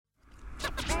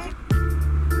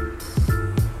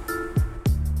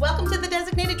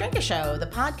Drink a Show, the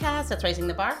podcast that's raising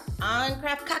the bar on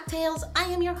craft cocktails. I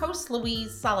am your host,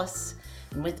 Louise Salas.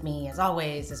 And with me, as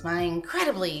always, is my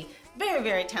incredibly, very,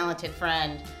 very talented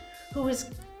friend who is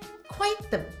quite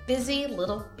the busy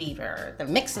little beaver, the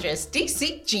mixtress,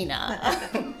 DC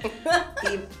Gina.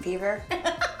 Beaver?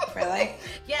 Really?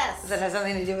 Yes. Does that have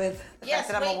something to do with the fact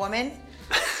that I'm a woman?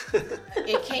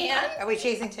 It can. Are we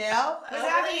chasing tail? What's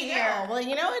happening here? Well,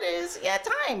 you know it is. Yeah,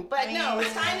 time. But no,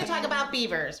 it's time to talk about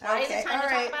beavers. Why is it time to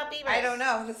talk about beavers? I don't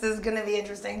know. This is going to be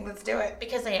interesting. Let's do it.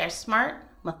 Because they are smart,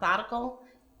 methodical,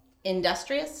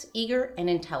 industrious, eager, and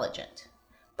intelligent.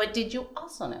 But did you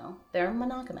also know they're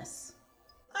monogamous?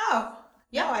 Oh.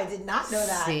 Yeah. No, I did not know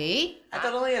that. See? I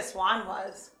thought only a swan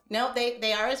was. No,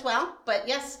 they are as well. But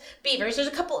yes, beavers. There's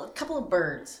a couple of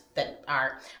birds that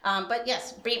are. But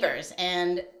yes, beavers.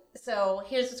 And so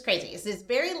here's what's crazy. Is there's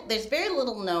very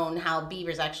little known how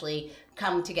beavers actually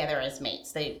come together as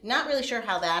mates. They're not really sure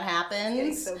how that happens.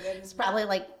 It's so good. It's probably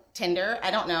like Tinder.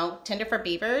 I don't know. Tinder for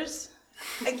beavers?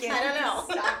 I can't. I don't know.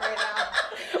 Stop right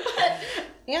now. But,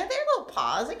 you know, they're a little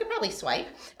paws. They could probably swipe.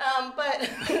 But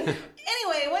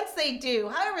anyway, once they do,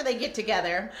 however they get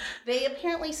together, they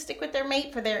apparently stick with their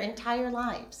mate for their entire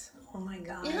lives. Oh my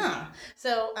God. Yeah.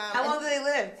 So how long do they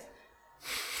live?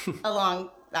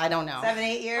 I don't know.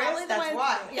 7-8 years? That's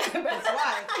why. Yeah, that's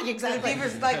why. Exactly. The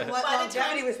beaver's like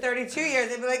longevity was 32 years.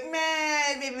 They'd be like,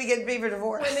 man, maybe we get beaver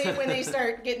divorce. When they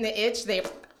start getting the itch, they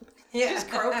just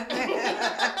croak.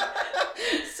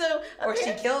 So or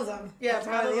she kills them. Yeah,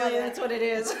 probably that's what it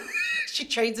is. She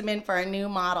trades them in for a new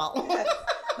model.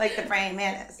 Like the praying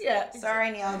mantis. Yeah. Sorry,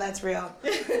 Neil, that's real.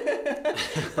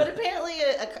 But apparently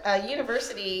a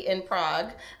university in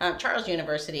Prague, Charles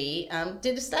University,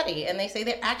 did a study, and they say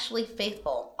they're actually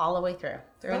faithful all the way through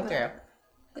and through.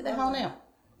 Who the hell knew?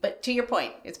 But to your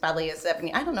point, it's probably a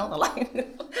 70. I don't know the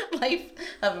life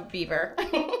of a beaver.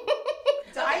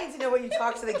 So I need to know what you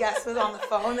talk to the guests with on the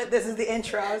phone, that this is the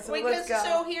intro, so let's go.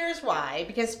 So here's why.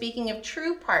 Because speaking of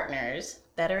true partners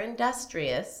that are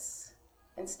industrious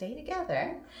and stay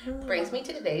together, brings me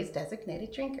to today's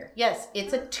designated drinker. Yes,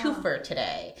 it's a twofer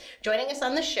today. Joining us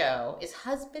on the show is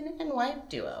husband and wife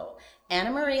duo,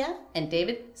 Anna Maria and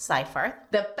David Seifarth,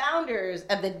 the founders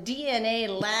of the DNA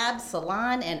Lab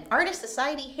Salon and Artist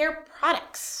Society Hair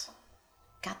Products.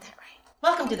 Got that right.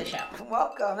 Welcome to the show.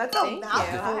 Welcome. That's a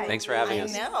mouthful. Thanks for having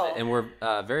us. I know. And we're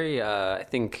very, I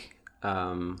think,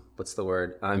 what's the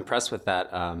word? I'm impressed with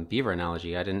that beaver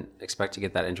analogy. I didn't expect to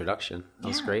get that introduction. That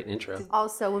was a great intro.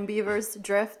 Also, when beavers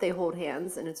drift, they hold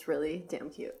hands, and it's really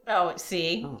damn cute. Oh,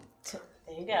 see? Oh.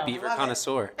 There you go. Beaver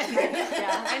connoisseur.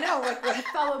 Yeah, I know. Like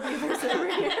fellow beavers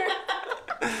over here.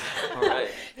 All right.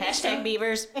 Hashtag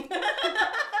beavers.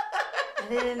 I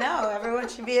didn't know. Everyone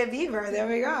should be a beaver. There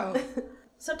we go.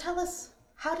 So tell us,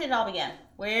 how did it all begin?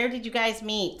 Where did you guys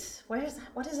meet? What is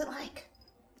it like?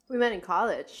 We met in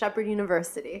college, Shepherd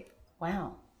University.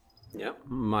 Wow. Yep.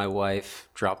 My wife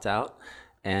dropped out,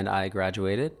 and I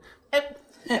graduated.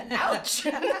 Ouch.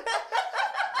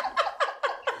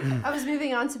 I was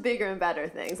moving on to bigger and better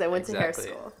things. I went to hair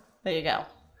school. There you go.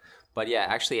 But yeah,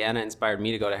 actually, Anna inspired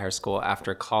me to go to hair school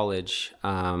after college.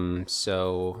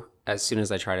 So as soon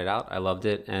as I tried it out, I loved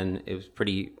it, and it was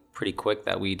pretty quick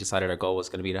that we decided our goal was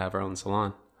going to be to have our own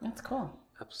salon. That's cool.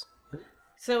 Absolutely.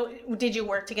 So did you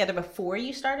work together before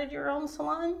you started your own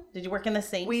salon? Did you work in the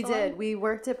same salon? We did. We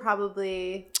worked at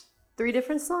probably 3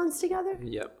 different salons together.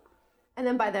 Yep. And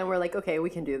then by then we're like, okay, we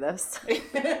can do this.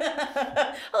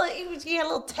 Well, you had a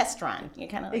little test run. You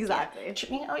kind of like, exactly.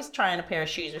 You're always trying a pair of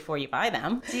shoes before you buy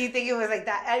them. Do you think it was like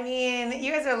that? I mean,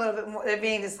 you guys are a little bit more, they're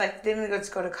being just like, didn't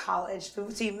go to college. So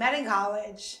you met in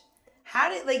college. How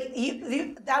did, like,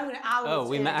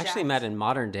 we actually met in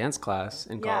modern dance class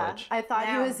in college. I thought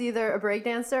he was either a break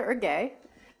dancer or gay,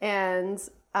 and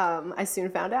I soon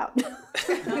found out.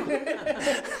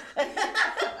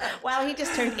 Wow, he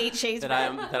just turned 8 shades that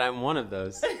I'm one of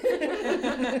those.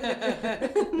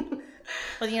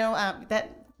 Well, you know,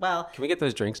 Can we get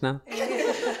those drinks now?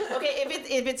 Okay,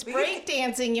 if it's break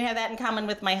dancing, you have that in common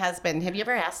with my husband. Have you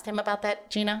ever asked him about that,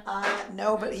 Gina?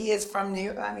 No, but he is from he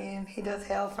does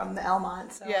hail from the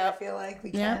Elmont, so I feel like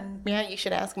we can. Yeah, you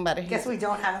should ask him about it. I guess we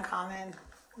don't have in common.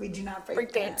 We do not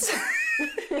break dance.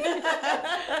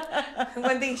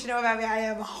 One thing you should know about me, I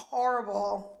am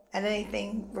horrible at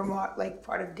anything remote, like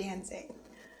part of dancing.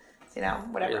 You know,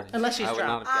 whatever. Really? Unless she's I would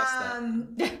drunk. not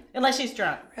have guessed that. Unless she's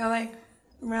drunk. Really?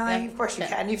 Really? Yeah. Of course you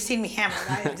can. You've seen me hammer.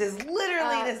 I just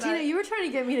literally decided. Gina, you were trying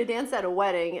to get me to dance at a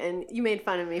wedding, and you made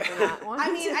fun of me for that one.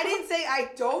 I mean, I didn't say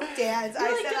I don't dance. I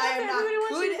said I am not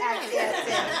good at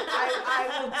dancing.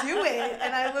 I will do it,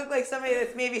 and I look like somebody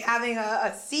that's maybe having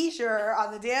a seizure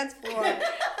on the dance floor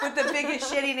with the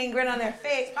biggest shit-eating grin on their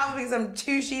face, probably because I'm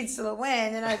 2 sheets to the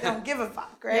wind, and I don't give a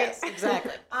fuck, right? Yes,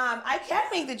 exactly. I can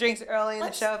make the drinks early in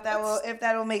the show if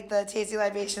that will make the tasty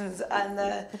libations and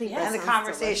the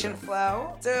conversation flow.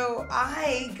 So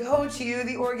I go to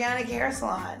the organic hair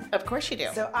salon. Of course you do.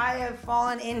 So I have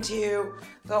fallen into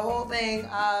the whole thing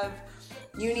of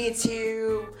you need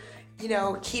to,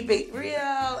 keep it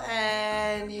real,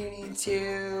 and you need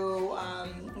to,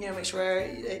 make sure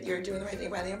that you're doing the right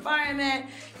thing by the environment.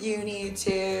 You need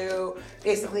to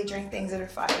basically drink things that are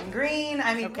fucking green.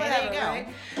 I mean, Okay, whatever, there you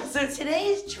go. right? So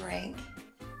today's drink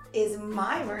is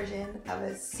my version of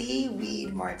a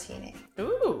seaweed martini.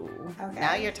 Ooh. Okay.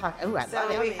 Now you're talking. Ooh, I love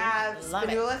So it. we have Love it.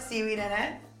 spinula seaweed in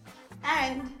it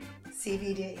and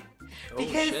CBD. Oh,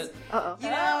 Because, shit.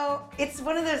 it's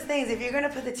one of those things, if you're going to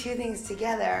put the two things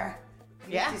together,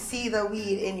 you Yeah. have to see the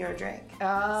weed in your drink. Oh,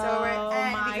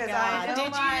 my because God. I know Did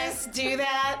you just do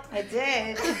that? I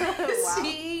did.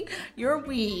 See your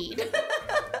weed.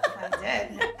 I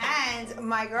did. And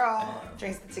my girl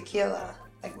drinks the tequila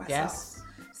like myself. Yes.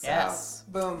 So, Yes.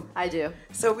 boom. I do.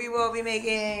 So we will be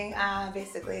making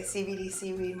basically a CBD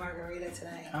seaweed margarita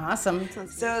tonight. Awesome.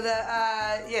 So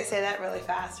say that really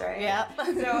fast, right? Yeah. So,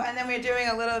 and then we're doing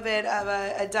a little bit of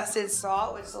a dusted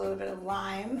salt, which is a little bit of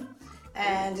lime,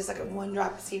 and just like a 1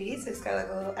 drop of CBD, so it's got like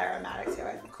a little aromatic to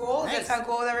it. Cool? Does that Nice. sound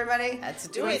cool with everybody? Let's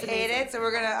do We it. hate it, so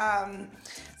we're gonna,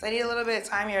 so I need a little bit of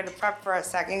time here to prep for a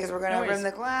second, because we're gonna No worries. rim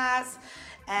the glass,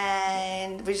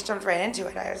 and we just jumped right into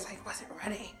it. I was like, wasn't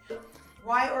ready.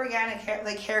 Why organic hair,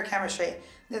 like hair chemistry?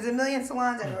 There's a million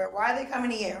salons everywhere. Why are they coming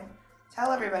to you?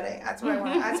 Tell everybody. That's what I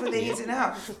want. That's what they need to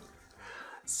know.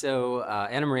 So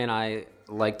Anna Marie and I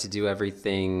like to do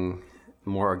everything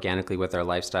more organically with our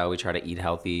lifestyle. We try to eat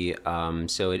healthy.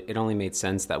 So it only made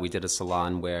sense that we did a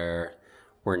salon where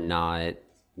we're not,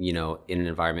 in an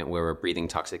environment where we're breathing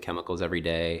toxic chemicals every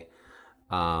day.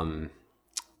 And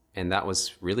that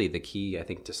was really the key, I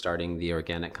think, to starting the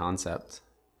organic concept.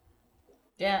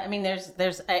 Yeah, I mean,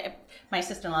 my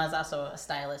sister-in-law is also a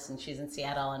stylist, and she's in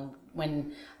Seattle. And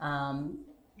when,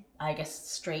 I guess,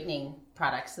 straightening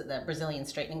products, the Brazilian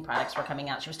straightening products were coming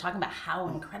out, she was talking about how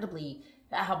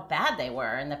bad they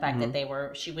were, and the fact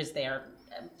that she was there,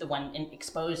 the one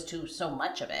exposed to so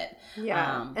much of it.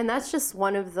 Yeah, and that's just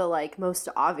one of the most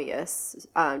obvious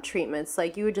treatments.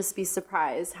 Like, you would just be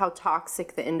surprised how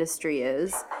toxic the industry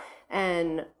is.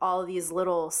 And all these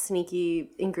little sneaky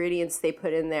ingredients they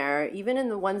put in there, even in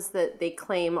the ones that they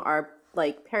claim are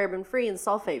paraben free and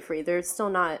sulfate free, they're still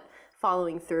not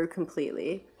following through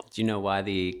completely. Do you know why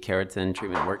the keratin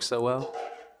treatment works so well?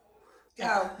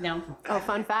 No. Oh,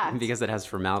 fun fact. Because it has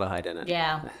formaldehyde in it.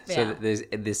 Yeah. So there's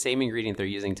the same ingredient they're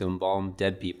using to embalm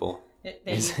dead people.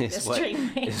 Is what.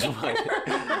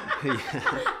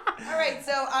 All right,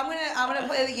 so I'm gonna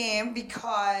play the game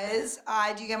because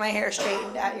I do get my hair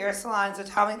straightened at your salon. So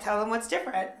tell them what's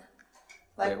different.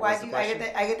 Like, Wait, why what's do the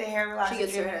I get the hair relaxing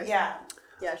gets her treatment? hair. Yeah.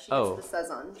 Yeah, she gets Oh. the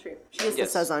Sezon treatment. She gets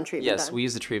the Sezon treatment Yes, done. we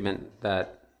use a treatment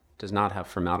that does not have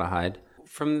formaldehyde.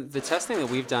 From the testing that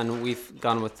we've done, we've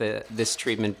gone with this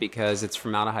treatment because it's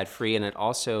formaldehyde free, and it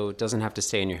also doesn't have to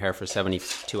stay in your hair for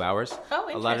 72 hours. Oh,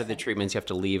 a lot of the interesting. treatments you have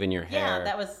to leave in your hair, Yeah,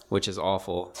 that was which is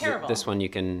awful. terrible. This one you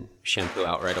can shampoo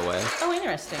out right away. Oh,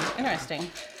 interesting.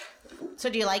 So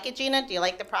do you like it, Gina? Do you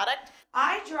like the product?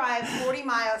 I drive 40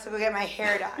 miles to go get my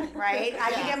hair done, right?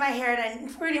 I can get my hair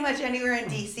done pretty much anywhere in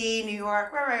DC, New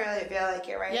York, wherever I really feel like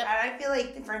it, right? Yep. And I feel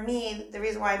like for me, the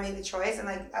reason why I made the choice, and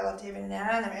I love David and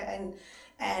Anna,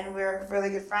 and we're really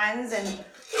good friends and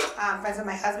friends with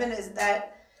my husband, is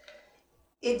that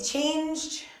it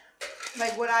changed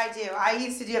what I do. I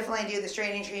used to definitely do the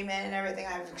straightening treatment and everything.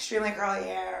 I have extremely curly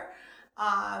hair.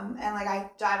 And I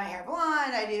dye my hair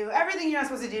blonde. I do everything you're not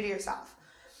supposed to do to yourself.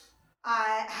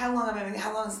 How long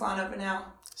is Salon open now?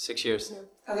 6 years.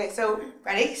 Okay, so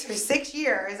ready? For 6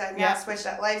 years, I've now switched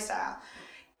that lifestyle.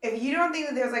 If you don't think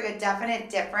that there's a definite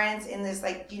difference in this,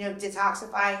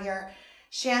 detoxifying your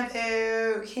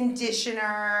shampoo,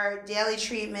 conditioner, daily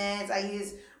treatments, I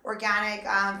use organic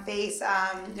face,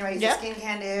 I use the Skin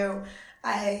Can Do.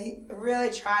 I really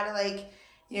try to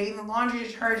even laundry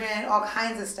detergent, all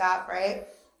kinds of stuff, right?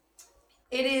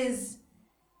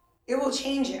 It will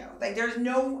change you. There's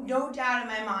no doubt in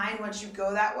my mind once you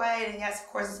go that way. And yes, of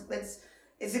course,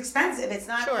 it's expensive. It's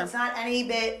not. Sure. It's not any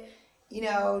bit,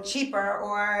 cheaper.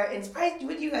 Or it's probably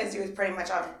what you guys do is pretty much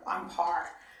on par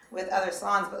with other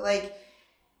salons. But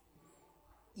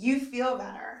you feel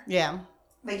better. Yeah.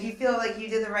 Like you feel like you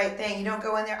did the right thing. You don't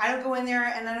go in there. I don't go in there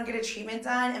and I don't get a treatment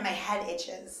done and my head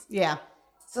itches. Yeah.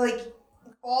 So like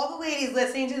all the ladies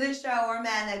listening to this show or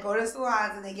men that go to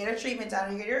salons and they get a treatment done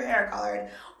or you get your hair colored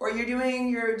or you're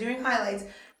doing highlights,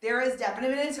 there is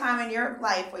definitely been a time in your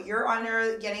life where you're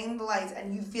under getting the lights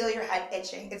and you feel your head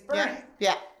itching. It's burning.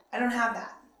 Yeah. I don't have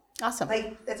that. Awesome.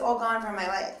 Like it's all gone from my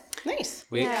life. Nice.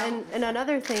 And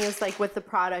another thing is like with the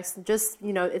products, just,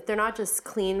 you know, if they're not just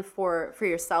clean for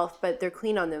yourself, but they're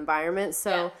clean on the environment.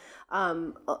 So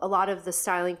a lot of the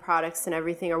styling products and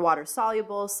everything are water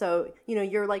soluble. So, you know,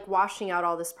 you're like washing out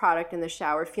all this product in the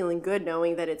shower, feeling good,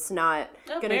 knowing that it's not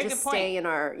going to just stay in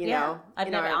our, you know. I've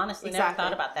never never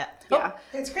thought about that. Yeah.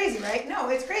 It's crazy, right? No,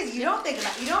 it's crazy. You don't think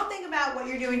about what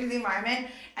you're doing to the environment,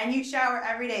 and you shower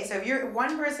every day. So if you're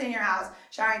one person in your house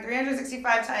showering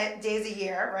 365 days a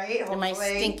year, right? And my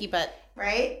stinky butt.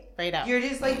 Right? Right out. You're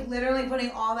just like literally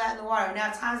putting all that in the water.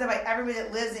 Now times that by everybody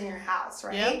that lives in your house,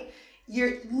 right? Yep.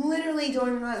 You're literally don't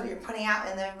even realize what you're putting out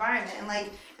in the environment, and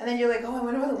then you're like, oh, I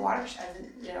wonder where the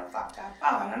watershed, fucked up.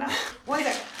 Oh, I don't know. One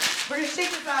second, we're gonna shake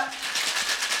this up,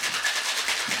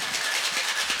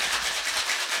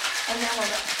 and then we'll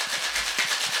go.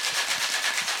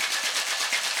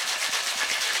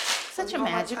 Such a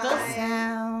magical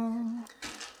sound.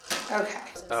 Okay.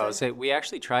 Oh, so we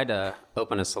actually tried to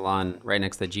open a salon right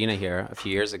next to Gina here a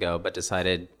few years ago, but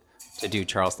decided to do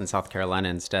Charleston, South Carolina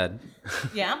instead.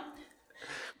 Yeah.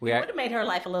 We would have made her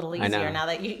life a little know. easier now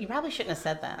that you probably shouldn't have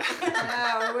said that.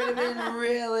 No, it would have been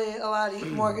really a lot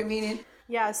more convenient.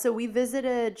 Yeah, so we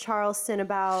visited Charleston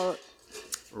about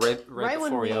right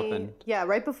when before we opened. Yeah,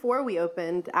 right before we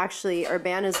opened, actually,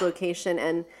 Urbana's location,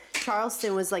 and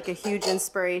Charleston was like a huge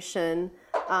inspiration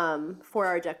for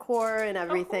our decor and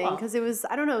everything, because it was,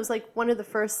 I don't know, it was like one of the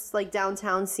first like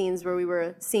downtown scenes where we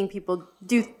were seeing people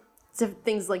do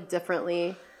things like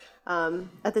differently.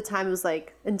 At the time it was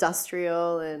like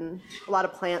industrial and a lot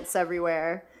of plants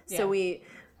everywhere. Yeah. So we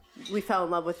fell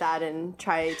in love with that and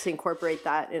tried to incorporate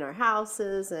that in our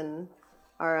houses and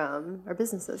our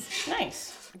businesses.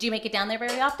 Nice. Do you make it down there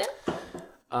very often?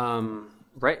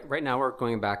 Right now we're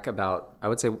going back about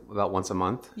once a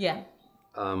month. Yeah.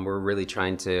 We're really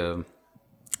trying to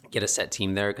get a set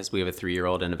team there because we have a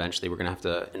 3-year-old and eventually we're going to have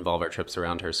to involve our trips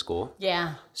around her school.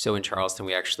 Yeah. So in Charleston,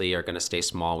 we actually are going to stay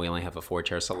small. We only have a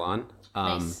 4-chair salon.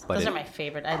 Nice. But Those are my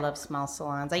favorite. I love small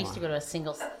salons. I used to go to a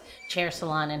single chair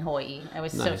salon in Hawaii. I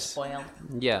was so spoiled.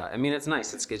 Yeah. I mean, it's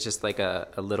nice. It's just like a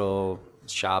little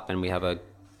shop and we have a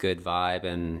good vibe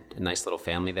and a nice little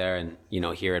family there. And, you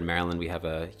know, here in Maryland, we have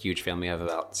a huge family. We have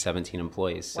about 17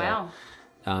 employees. So, wow.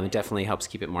 It definitely helps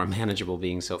keep it more manageable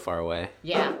being so far away.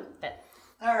 Yeah.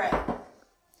 All right.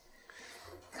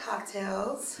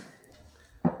 Cocktails.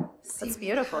 That's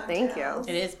beautiful. Thank you.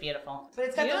 It is beautiful. But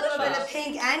it's got a little bit of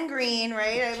pink and green,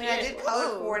 right? I mean, I did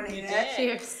color coordinate it.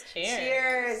 Cheers. Cheers.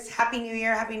 Cheers. Happy New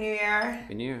Year. Happy New Year.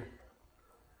 Happy New Year.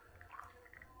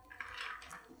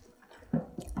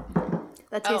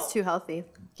 That tastes too healthy.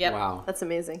 Yep. Wow. That's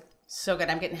amazing. So good.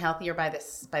 I'm getting healthier by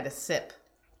the sip.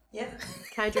 Yeah.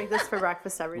 Can I drink this for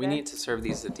breakfast every day? We need to serve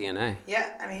these at DNA.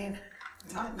 Yeah, I mean,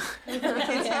 done. You can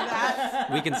do that.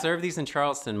 We can serve these in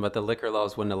Charleston, but the liquor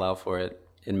laws wouldn't allow for it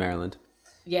in Maryland.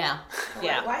 Yeah.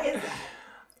 Yeah. Why is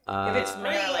that? If it's free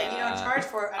and you don't charge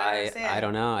for it, I don't understand. I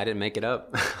don't know. I didn't make it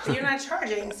up. But you're not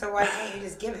charging, so why can't you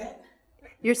just give it?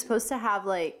 You're supposed to have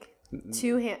like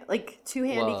two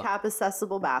handicap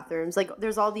accessible bathrooms. Like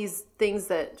there's all these things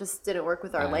that just didn't work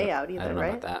with our layout either, I don't know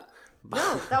right? about that.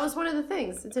 No, that was one of the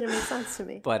things. It didn't make sense to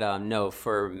me. But no,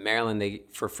 for Maryland,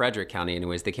 for Frederick County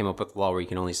anyways, they came up with a law where you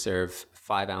can only serve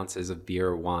 5 ounces of beer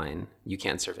or wine. You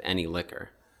can't serve any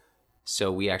liquor.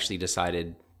 So we actually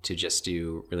decided to just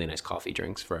do really nice coffee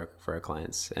drinks for our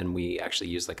clients. And we actually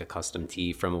used like a custom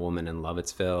tea from a woman in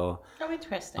Lovettsville. Oh,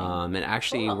 interesting. And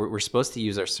actually, we're supposed to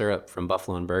use our syrup from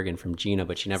Buffalo and Bergen from Gina,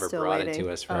 but she never brought it to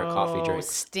us for our coffee drinks.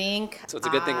 Stink. So it's a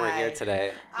good thing we're here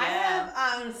today. I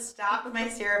have stopped my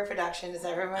syrup production, as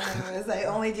everyone knows. I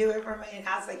only do it for my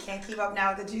in-house. I can't keep up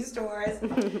now with the 2 stores,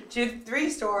 3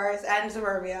 stores, and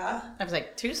Suburbia. I was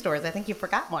like, 2 stores. I think you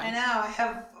forgot one. I know. I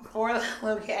have 4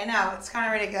 locations. I know. It's kind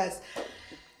of ridiculous.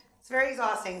 It's very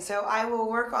exhausting. So I will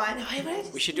work on.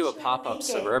 We should do a pop-up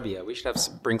Suburbia. We should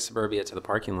bring Suburbia to the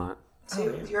parking lot.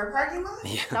 To your parking lot?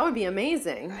 Yeah. That would be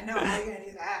amazing. I know. How are you going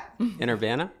to do that? In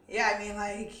Urbana? Yeah, I mean,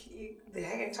 like,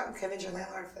 how can you convince your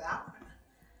landlord for that one?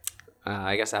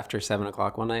 I guess after 7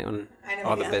 o'clock one night when I know,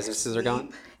 all the businesses are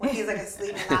gone. When he's like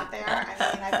asleep and not there. I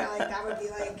mean, I feel like that would be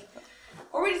like,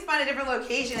 or we just find a different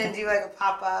location and do like a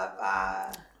pop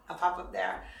up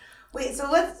there. Wait, so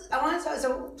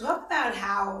talk about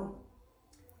how,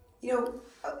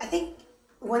 I think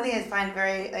one thing I find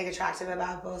very like attractive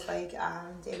about both like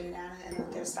David and Anna and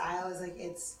like, their style is like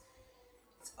it's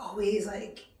always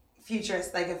like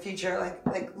futurist, like a future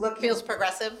like looking Feels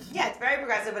progressive. Yeah, it's very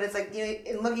progressive, but it's like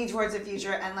in looking towards the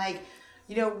future and like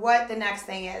what the next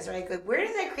thing is, right? Like where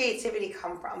does that creativity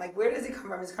come from? Like where does it come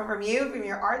from? Does it come from you, from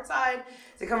your art side?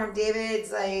 Does it come from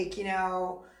David's like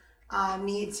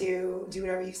need to do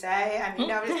whatever you say? I mean,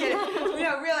 no, I'm just kidding.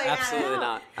 Really. Absolutely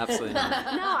not. Absolutely not.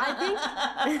 No,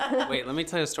 I think. Wait, let me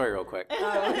tell you a story real quick.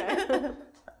 Oh,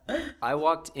 okay. I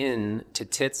walked in to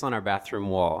tits on our bathroom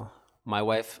wall. My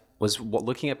wife was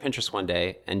looking at Pinterest one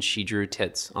day, and she drew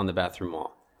tits on the bathroom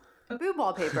wall. Boob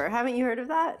wallpaper. Haven't you heard of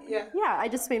that? Yeah. Yeah, I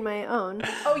just made my own.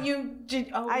 Oh, you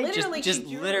did? Oh, I literally,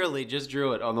 Literally just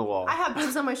drew it on the wall. I have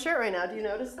boobs on my shirt right now. Do you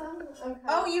notice them? Okay.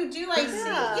 Oh, you do? I see.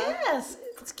 Yes,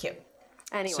 it's cute.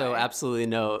 Anyway. So absolutely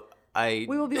no. We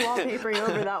will be wallpapering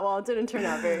over that wall. It didn't turn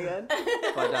out very good.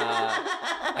 But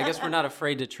I guess we're not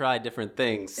afraid to try different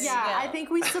things. Yeah, I think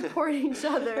we support each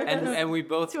other. And we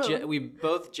both we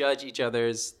both judge each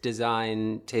other's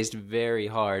design taste very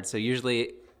hard. So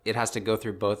usually it has to go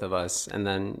through both of us, and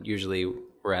then usually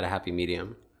we're at a happy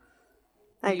medium.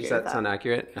 I agree Does with that sound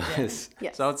accurate? Yes.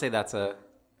 So I would say that's a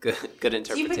good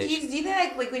interpretation. Do you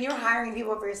think like when you're hiring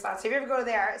people for your salons, so if you ever go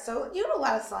there, so you go to a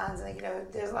lot of salons and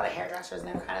like, there's a lot of hairdressers and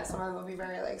they're kind of, some of them will be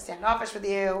very like standoffish with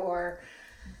you, or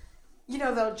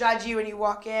they'll judge you when you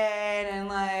walk in, and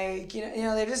like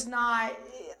they're just not,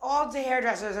 all the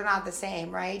hairdressers are not the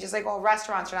same, right? Just like all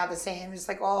restaurants are not the same. Just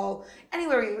like all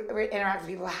anywhere we interact with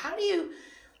people. How do you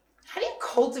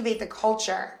cultivate the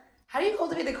culture? How do you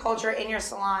cultivate the culture in your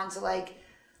salon to like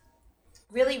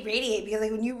really radiate? Because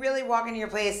like when you really walk into your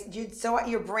place,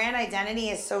 your brand identity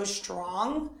is so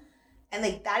strong, and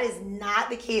like that is not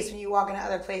the case when you walk into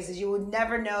other places. You would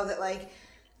never know that like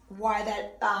why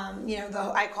that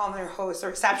I call them their host or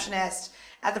receptionist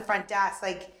at the front desk,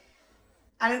 like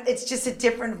it's just a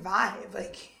different vibe.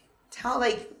 Like tell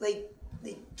like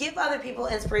give other people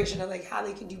inspiration of like how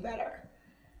they can do better.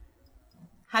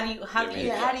 How do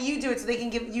you do it so they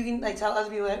can you can like tell other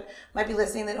people that might be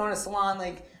listening that own a salon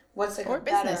like what's like or a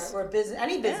better business or business,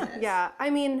 any business. Yeah, I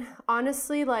mean,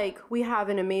 honestly, like we have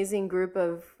an amazing group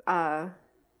of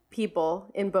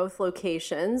people in both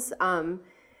locations.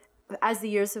 As the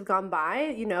years have gone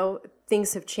by,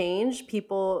 things have changed.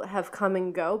 People have come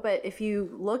and go. But if you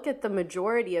look at the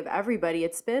majority of everybody,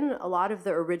 it's been a lot of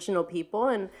the original people.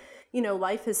 And,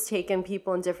 life has taken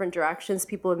people in different directions.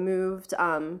 People have moved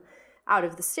out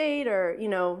of the state or,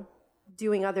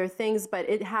 doing other things. But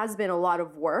it has been a lot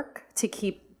of work to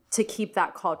keep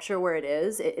that culture where it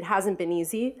is. It hasn't been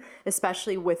easy,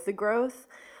 especially with the growth.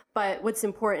 But what's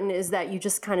important is that you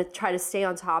just kind of try to stay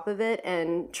on top of it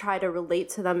and try to relate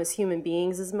to them as human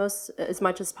beings as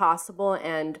much as possible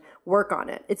and work on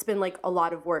it. It's been like a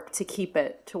lot of work to keep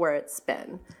it to where it's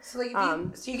been. So like,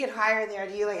 so you get hired there.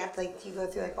 Do you like have to do you go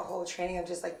through like a whole training of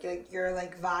just like your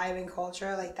like vibe and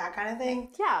culture, like that kind of thing?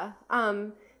 Yeah.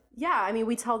 Yeah. I mean,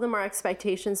 we tell them our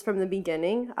expectations from the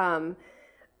beginning.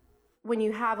 When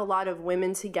you have a lot of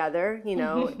women together,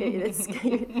 it's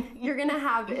you're gonna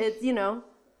have it.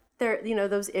 There,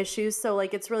 those issues. So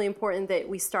like, it's really important that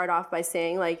we start off by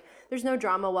saying like, there's no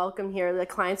drama welcome here. The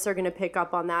clients are going to pick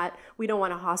up on that. We don't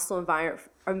want a hostile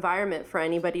environment for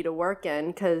anybody to work in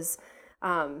because,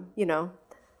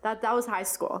 that was high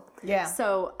school. Yeah.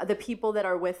 So the people that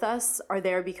are with us are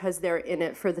there because they're in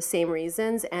it for the same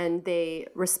reasons and they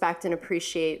respect and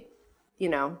appreciate,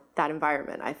 that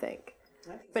environment, I think.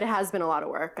 But it has been a lot of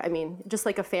work. I mean, just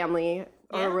like a family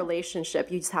or a relationship,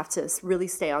 you just have to really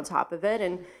stay on top of it,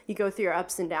 and you go through your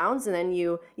ups and downs, and then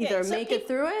you either make it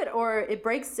through it or it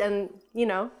breaks, and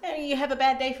And you have a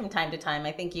bad day from time to time.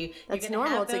 I think that's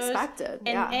normal. It's expected.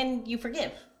 And you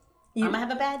forgive. I'm gonna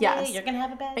have a bad day. You're gonna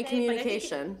have a bad day. And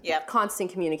communication. Constant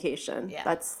communication. Yeah.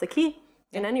 That's the key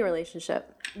in any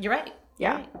relationship. You're right.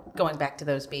 Yeah. Right. Going back to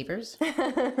those beavers. So I'm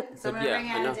going to bring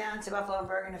Anna down to Buffalo and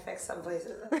Bergen to fix some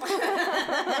places. I'll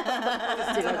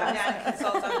just come down and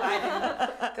consult on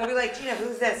vibing. They'll be like, Gina,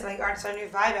 who's this? Like, our new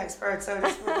vibe expert, so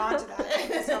just move on to that.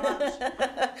 Thank you so much.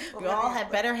 We all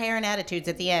have better hair and attitudes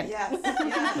at the end. Yes.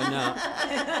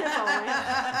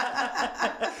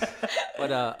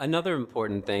 But another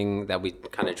important thing that we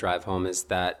kind of drive home is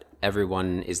that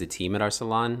everyone is a team at our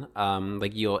salon.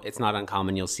 It's not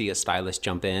uncommon. You'll see a stylist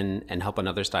jump in and help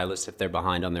another stylist if they're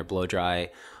behind on their blow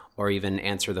dry, or even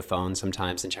answer the phone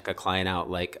sometimes and check a client out.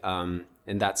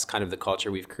 And that's kind of the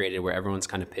culture we've created, where everyone's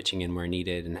kind of pitching in where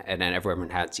needed, and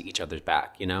everyone has each other's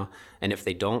back, And if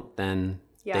they don't, then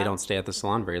they don't stay at the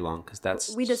salon very long, because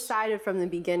that's. We decided from the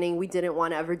beginning we didn't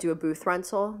want to ever do a booth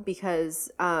rental because.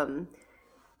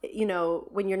 you know,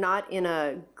 when you're not in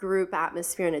a group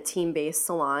atmosphere in a team-based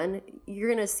salon, you're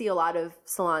going to see a lot of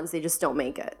salons, they just don't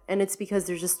make it. And it's because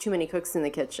there's just too many cooks in the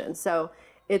kitchen. So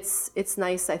it's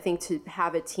nice, I think, to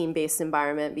have a team-based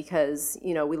environment because,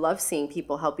 you know, we love seeing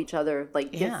people help each other,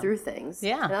 like, get through things.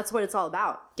 Yeah. And that's what it's all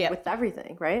about with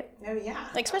everything, right? Oh, yeah.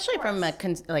 Like, especially from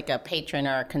a patron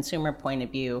or a consumer point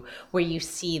of view, where you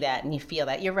see that and you feel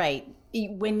that. You're right.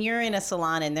 When you're in a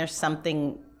salon and there's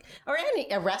something, or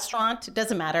a restaurant, it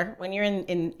doesn't matter. When you're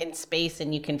in space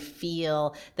and you can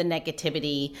feel the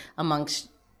negativity amongst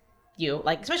you,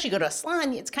 like, especially you go to a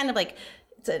salon, it's kind of like,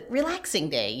 it's a relaxing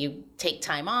day. You take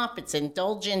time off. It's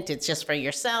indulgent. It's just for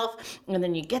yourself. And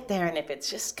then you get there, and if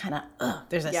it's just kind of,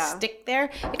 there's a stick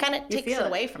there, it kind of takes it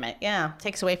away from it. Yeah,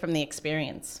 takes away from the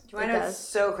experience. Do you want to know what's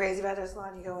so crazy about their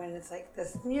salon? You go in, and it's like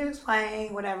this music's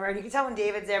playing, whatever. And you can tell when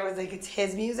David's there, was like it's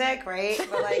his music, right?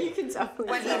 But like you can definitely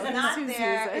when he's not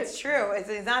there, it's true.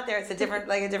 He's not there. It's a different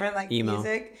emo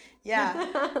music.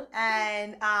 Yeah,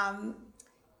 and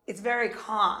it's very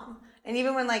calm. And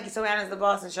even when, like, so Anna's the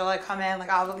boss and she'll, like, come in,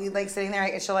 like, I'll be, like, sitting there,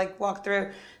 and she'll, like, walk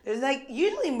through. There's, like,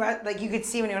 usually, like, you could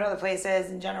see when you go to other places,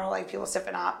 in general, like, people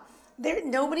stiffen up.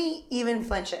 Nobody even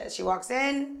flinches. She walks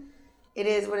in, it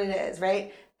is what it is,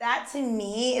 right? That, to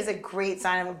me, is a great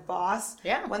sign of a boss.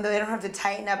 Yeah. When they don't have to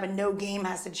tighten up and no game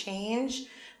has to change.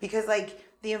 Because, like,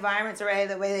 the environment's already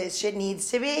the way that it should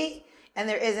needs to be. And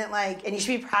there isn't, like, and you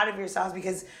should be proud of yourselves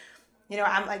because, you know,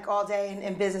 I'm like all day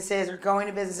in businesses or going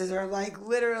to businesses or like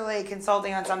literally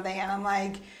consulting on something. And I'm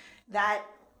like, that,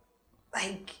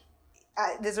 like,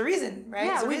 there's a reason, right?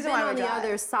 Yeah, there's a we've reason been why on the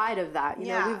other side of that. You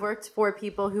know, we've worked for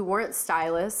people who weren't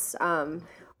stylists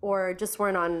or just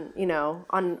weren't on, you know,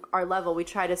 on our level. We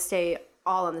try to stay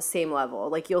all on the same level.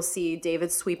 Like you'll see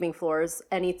David sweeping floors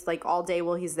like all day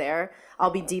while he's there.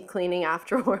 I'll be deep cleaning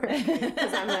afterward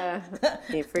because I'm a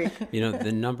neat freak. You know,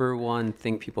 the number one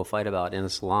thing people fight about in a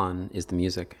salon is the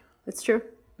music. It's true.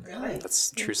 Really?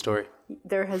 That's a true story.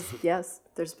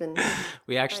 There's been.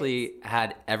 We actually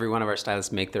had every one of our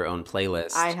stylists make their own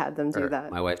playlist. I had them do that.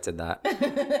 My wife did that.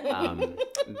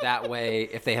 That way,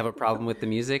 if they have a problem with the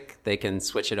music, they can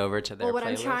switch it over to their playlist. Well, what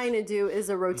I'm trying to do is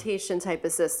a rotation type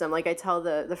of system. Like I tell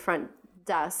the front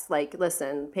desk, like,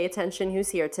 listen, pay attention who's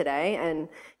here today. And,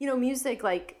 you know, music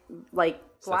like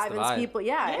livens people.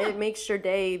 Yeah, it makes your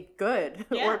day good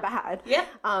or bad. Yeah.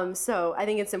 So I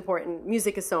think it's important.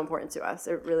 Music is so important to us.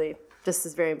 It really just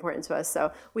is very important to us.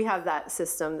 So we have that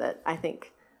system that I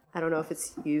don't know if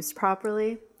it's used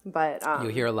properly, but you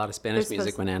hear a lot of Spanish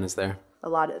music when Anna's there.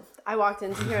 I walked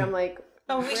into here, I'm like,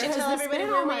 we should tell everybody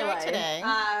where we are today.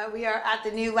 We are at the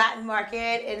new Latin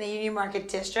Market in the Union Market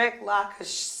District, La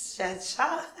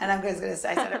Cosecha, and I'm just going to say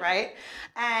I said it right.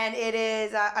 And it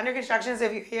is under construction, so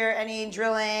if you hear any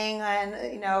drilling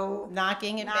and, you know,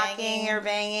 knocking or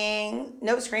banging,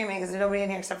 no screaming because there's nobody in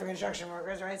here except for construction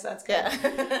workers, right? So that's good.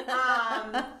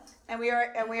 Yeah. And we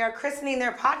are christening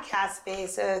their podcast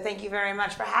space, so thank you very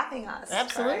much for having us.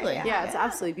 Absolutely. Yeah, it's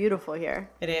absolutely beautiful here.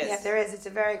 It is. Yeah, there is. It's a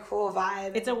very cool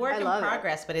vibe. It's a work in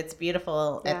progress, but it's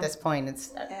beautiful at this point.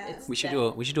 We should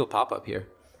do a pop-up here.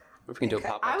 If we can do a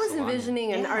pop-up I was salon.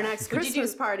 envisioning our next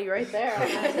Christmas party right there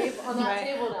on that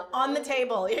table now. On the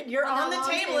table. You're on the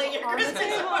table at your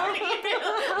Christmas party.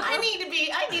 I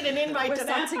need an invite to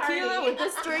that some tequila party. with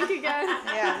this drink again.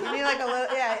 Yeah, you need like a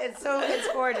little. Yeah, it's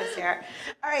gorgeous here.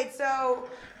 All right, so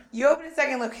you open a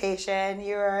second location.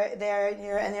 You're there,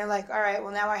 and you're like, all right,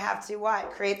 well now I have to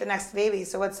create the next baby.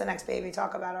 So what's the next baby?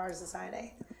 Talk about Artist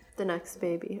Society. The next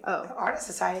baby. Artist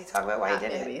Society. Talk about why you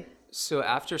did it. So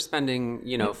after spending,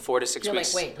 4 to 6 You're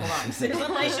weeks... like, wait, hold on. 6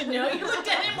 months I should know? You looked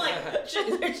at him like, is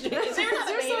there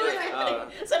another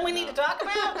baby? Something we need to talk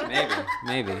about?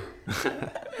 Maybe.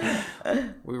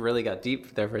 We really got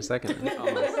deep there for a second.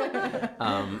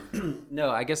 No,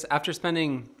 I guess after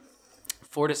spending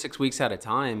 4 to 6 weeks at a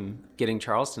time getting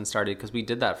Charleston started, because we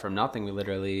did that from nothing. We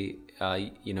literally,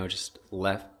 just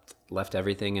left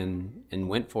everything and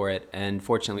went for it. And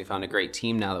fortunately, we found a great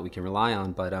team now that we can rely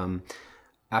on. But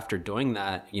after doing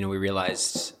that, we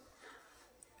realized,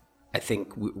 I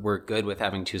think we're good with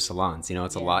having 2 salons.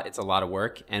 It's a lot of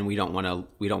work, and we don't want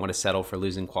to settle for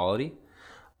losing quality.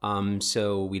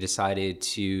 So we decided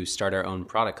to start our own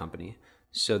product company.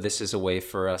 So this is a way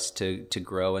for us to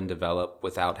grow and develop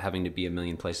without having to be a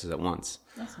million places at once.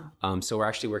 Awesome. So we're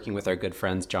actually working with our good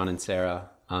friends John and Sarah.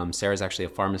 Sarah's actually a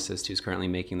pharmacist who's currently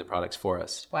making the products for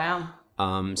us. Wow.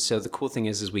 So the cool thing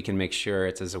is we can make sure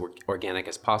it's as organic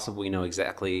as possible. We know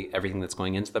exactly everything that's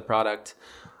going into the product.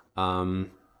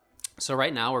 So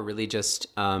right now we're really just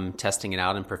testing it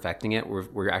out and perfecting it.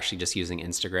 We're actually just using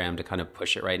Instagram to kind of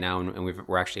push it right now, and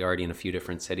we're actually already in a few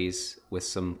different cities with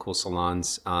some cool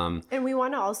salons. And we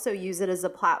want to also use it as a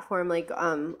platform. Like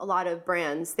a lot of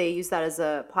brands, they use that as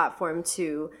a platform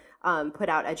to put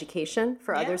out education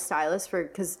for other stylists,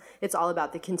 because it's all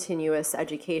about the continuous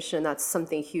education. That's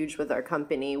something huge with our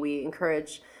company.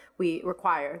 We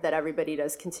require that everybody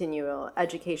does continual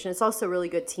education. It's also a really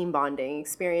good team bonding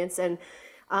experience. And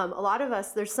a lot of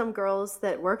us, there's some girls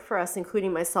that work for us,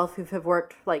 including myself, who have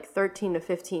worked like 13 to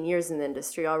 15 years in the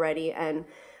industry already. And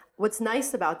what's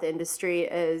nice about the industry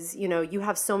is, you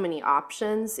have so many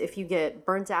options. If you get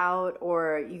burnt out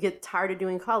or you get tired of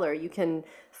doing color, you can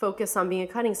focus on being a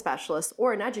cutting specialist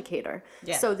or an educator.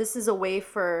 Yeah. So this is a way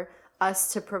for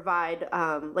us to provide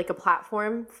like a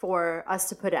platform for us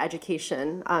to put an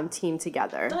education team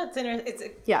together. Well, it's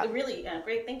a really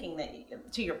great thinking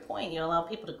that, to your point, allow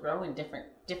people to grow in different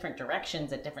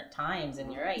directions at different times,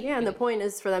 and you're right. Yeah, and the point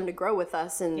is for them to grow with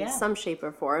us in some shape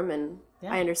or form, and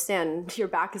I understand your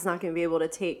back is not going to be able to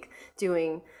take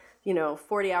doing,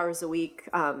 40 hours a week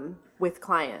with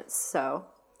clients. So,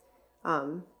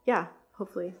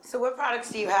 hopefully. So what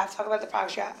products do you have? Talk about the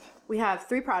products you have. We have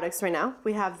 3 products right now.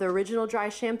 We have the original dry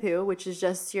shampoo, which is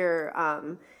just your,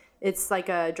 it's like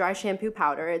a dry shampoo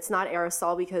powder. It's not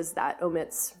aerosol because that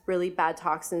omits really bad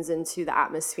toxins into the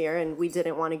atmosphere, and we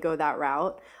didn't want to go that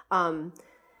route.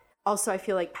 Also, I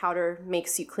feel like powder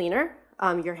makes you cleaner,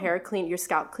 your hair clean, your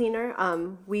scalp cleaner.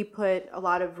 We put a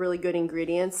lot of really good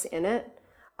ingredients in it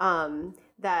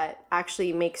that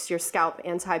actually makes your scalp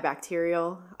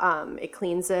antibacterial. It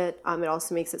cleans it. It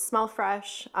also makes it smell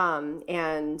fresh.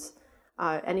 And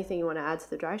anything you want to add to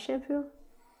the dry shampoo?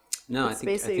 No, I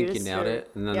think you nailed it.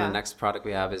 And then the next product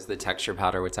we have is the texture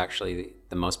powder, which is actually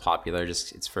the most popular.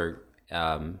 It's for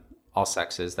all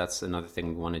sexes. That's another thing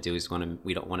we want to do,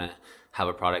 we don't want to have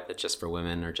a product that's just for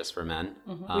women or just for men.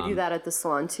 Mm-hmm. We do that at the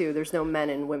salon too. There's no men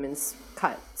and women's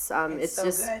cuts.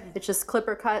 It's just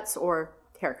clipper cuts or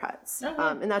haircuts.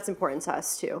 Okay. And that's important to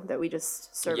us too, that we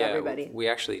just serve everybody. We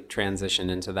actually transitioned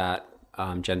into that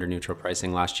gender neutral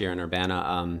pricing last year in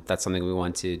Urbana. That's something we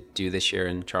want to do this year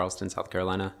in Charleston, South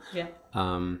Carolina. Yeah.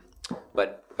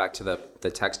 But back to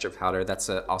the texture powder, that's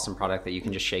an awesome product that you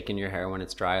can just shake in your hair when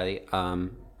it's dry.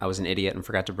 I was an idiot and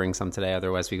forgot to bring some today.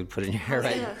 Otherwise, we would put it in your hair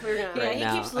right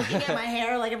now. He keeps looking at my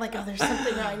hair like I'm like, oh, there's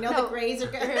something wrong. I know the grays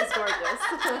are good. It's gorgeous.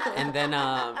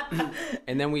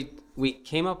 And then we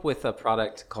came up with a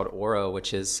product called Oro,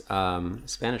 which is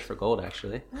Spanish for gold,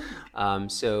 actually.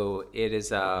 So it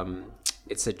is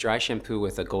it's a dry shampoo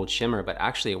with a gold shimmer, but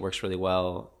actually it works really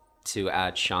well to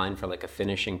add shine for like a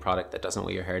finishing product that doesn't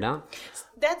weigh your hair down.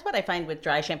 That's what I find with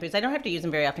dry shampoos. I don't have to use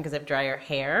them very often because I have drier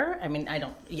hair. I mean, I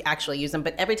don't actually use them,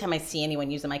 but every time I see anyone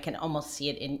use them, I can almost see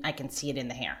it in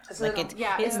the hair. It's like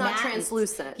it's not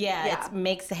translucent. It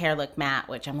makes the hair look matte,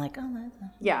 which I'm like,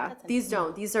 that's these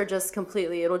don't. These are just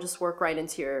completely, it'll just work right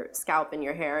into your scalp and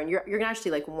your hair, and you're gonna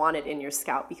actually like want it in your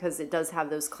scalp because it does have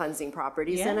those cleansing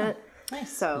properties in it.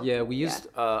 Nice. So we used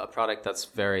a product that's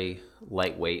very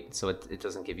lightweight, so it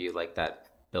doesn't give you like that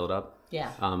buildup.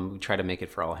 Yeah. We try to make it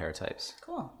for all hair types.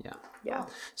 Cool. Yeah. Cool.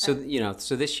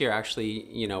 So this year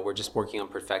actually, we're just working on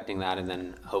perfecting that, and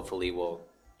then hopefully we'll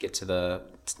get to the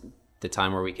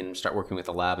time where we can start working with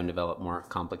a lab and develop more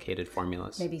complicated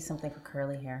formulas. Maybe something for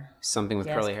curly hair. Something with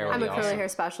curly hair would be awesome. I'm a curly hair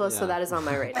specialist, so that is on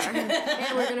my radar.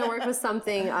 And we're going to work with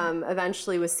something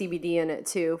eventually with CBD in it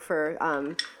too, for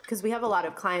because we have a lot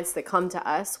of clients that come to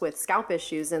us with scalp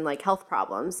issues and like health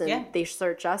problems, and they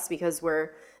search us because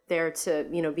we're there to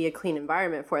be a clean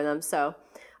environment for them. So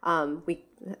we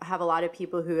have a lot of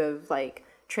people who have like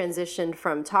transitioned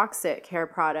from toxic hair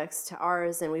products to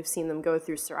ours, and we've seen them go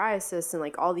through psoriasis and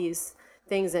like all these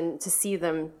things, and to see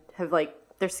them have like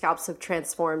their scalps have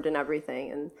transformed and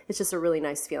everything, and it's just a really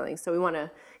nice feeling. So we want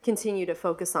to continue to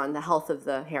focus on the health of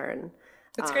the hair. And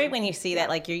it's great when you see that,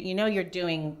 like you're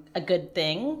doing a good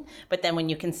thing, but then when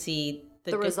you can see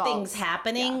the good results. Things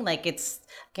happening, like it's,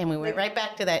 again, we went right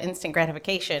back to that instant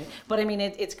gratification, but I mean,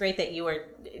 it's great that you are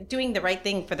doing the right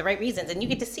thing for the right reasons, and you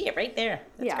get to see it right there.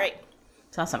 That's great.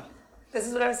 It's awesome. This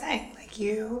is what I was saying. Like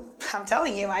I'm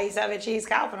telling you, I used to have itchy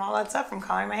scalp and all that stuff from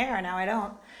coloring my hair, and now I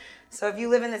don't. So if you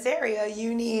live in this area,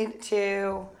 you need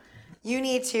to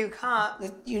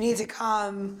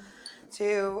come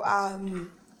to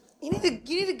you need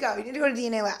to go to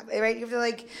DNA lab, right? You have to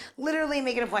like literally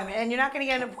make an appointment, and you're not going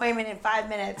to get an appointment in 5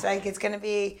 minutes. Like you're going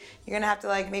to have to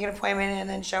like make an appointment and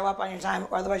then show up on your time,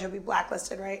 or other's you'll be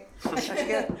blacklisted, right? Don't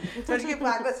you get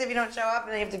blacklisted if you don't show up,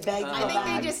 and then you have to beg. I think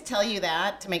they just tell you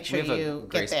that to make sure you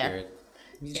get there. Period.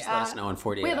 You just let us know in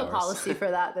 48 hours. We have a policy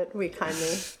for that we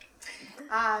kindly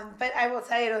But I will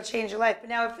tell you, it'll change your life. But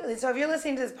now, if you're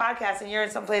listening to this podcast and you're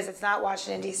in some place that's not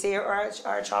Washington, D.C. or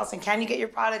Charleston, can you get your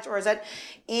product? Or is that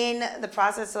in the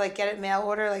process to like get it mail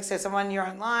order? Like, so you're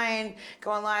online,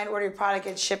 go online, order your product,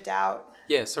 get shipped out?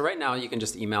 Yeah, so right now you can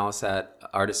just email us at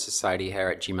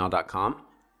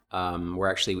artistsocietyhair@gmail.com. We're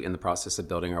actually in the process of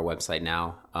building our website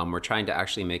now. We're trying to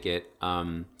actually make it...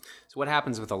 so what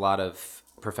happens with a lot of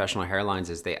professional hairlines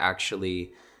is they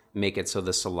actually make it so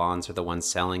the salons are the ones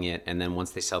selling it, and then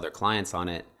once they sell their clients on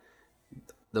it,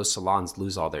 those salons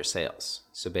lose all their sales.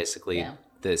 So basically,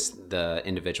 the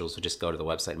individuals will just go to the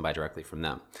website and buy directly from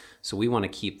them. So we want to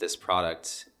keep this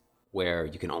product where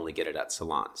you can only get it at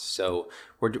salons. So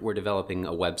we're developing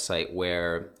a website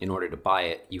where in order to buy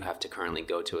it, you have to currently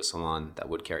go to a salon that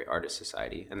would carry Artist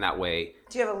Society, and that way...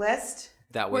 Do you have a list?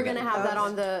 That way we're going to have that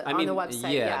on the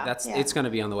website. It's going to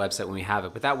be on the website when we have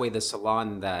it. But that way, the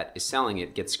salon that is selling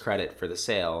it gets credit for the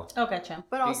sale. Oh, gotcha.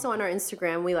 But also on our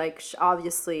Instagram, we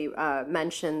obviously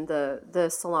mention the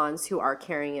salons who are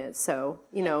carrying it. So,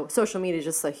 social media is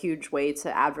just a huge way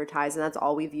to advertise, and that's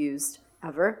all we've used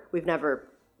ever. We've never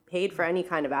paid for any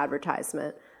kind of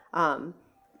advertisement. But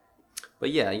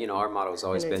yeah, our motto has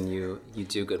always been you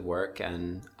do good work,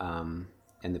 and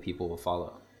the people will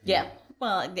follow. Yeah.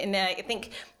 Well, and I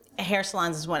think hair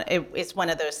salons is it's one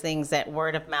of those things that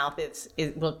word of mouth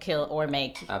will kill or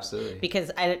make. Absolutely.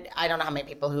 Because I don't know how many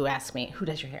people who ask me, who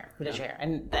does your hair? Who does your hair?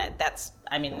 And that's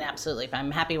absolutely. If I'm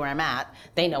happy where I'm at,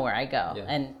 they know where I go. Yeah.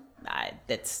 And I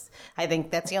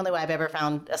think that's the only way I've ever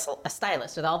found a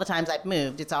stylist. With all the times I've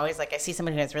moved, it's always like I see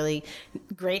somebody who has really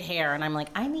great hair, and I'm like,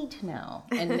 I need to know.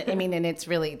 And and it's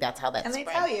really that's how that's. And they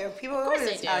spread. tell you. People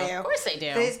always tell you. Of course they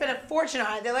do. They spend a fortune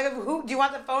on it. They're like, "Who? Do you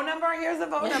want the phone number? Here's the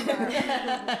phone number."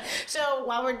 So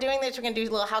while we're doing this, we're gonna do a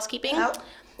little housekeeping. Yep.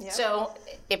 So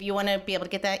if you want to be able to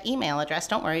get that email address,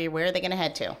 don't worry. Where are they going to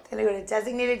head to? They're going to go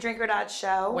to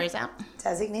designateddrinker.show. Where's that?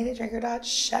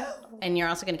 Designateddrinker.show. And you're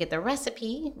also going to get the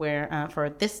recipe where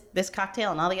for this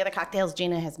cocktail and all the other cocktails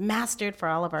Gina has mastered for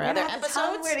all of our other episodes.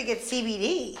 Tell them where to get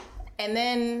CBD. And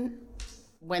then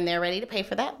when they're ready to pay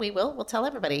for that, we'll tell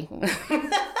everybody.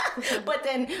 But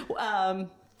then...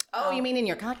 you mean in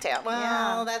your cocktail?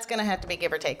 Well, that's going to have to be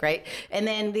give or take, right? And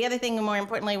then the other thing, more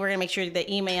importantly, we're going to make sure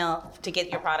the email to get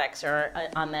your products are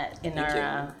on that in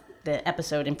our the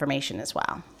episode information as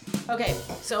well. Okay,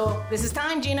 so this is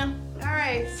time, Gina. All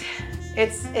right.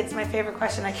 It's my favorite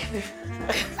question I can do.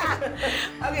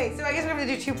 Okay, so I guess we're going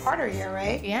to do two-parter here,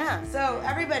 right? Yeah. So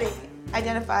everybody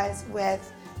identifies with,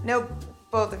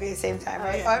 both of you at the same time,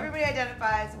 right? Yeah. Everybody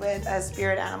identifies with a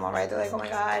spirit animal, right? They're like, oh my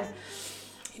God.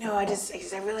 I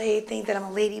really think that I'm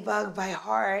a ladybug by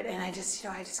heart, and I just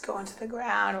go into the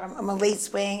ground, or I'm a late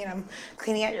swing, and I'm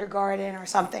cleaning out your garden or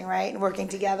something, right? And working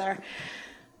together.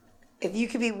 If you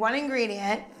could be one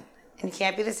ingredient, and you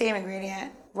can't be the same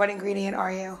ingredient, what ingredient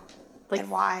are you? And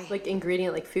why? Like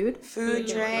ingredient, like food? Food,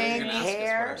 drink,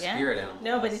 hair. Spirit animal.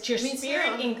 No, but it's your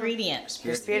spirit ingredient.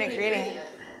 Your spirit ingredient.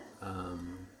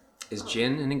 Is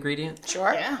gin an ingredient?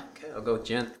 Sure. Yeah. Okay, I'll go with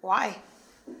gin. Why?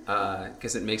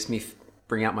 Because it makes me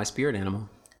bring out my spirit animal.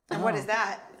 And what is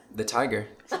that? The tiger.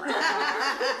 Oh my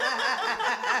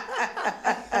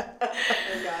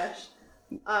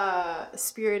gosh.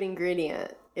 Spirit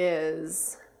ingredient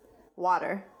is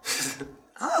water.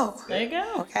 Oh. There you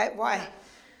go. Okay, why?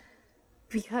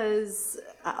 Because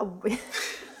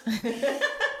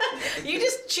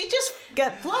she just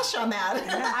got flush on that.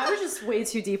 I was just way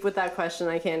too deep with that question.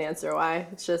 I can't answer why.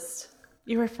 It's just...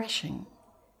 You're refreshing.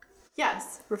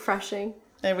 Yes, refreshing.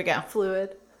 There we go.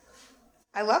 Fluid.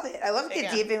 I love it. I love to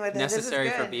get deep in with it. Necessary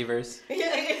This is for good. beavers.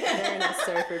 Very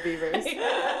necessary for beavers.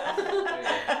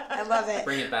 I love it.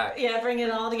 Bring it back. Yeah, bring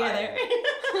it all together.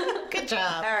 Good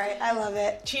job. All right, I love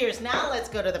it. Cheers. Now let's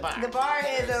go to the bar. The bar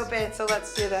is open, so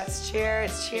let's do this.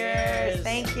 Cheers, cheers.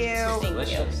 Thank you. Thank you.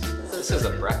 Delicious. This is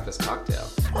a breakfast cocktail.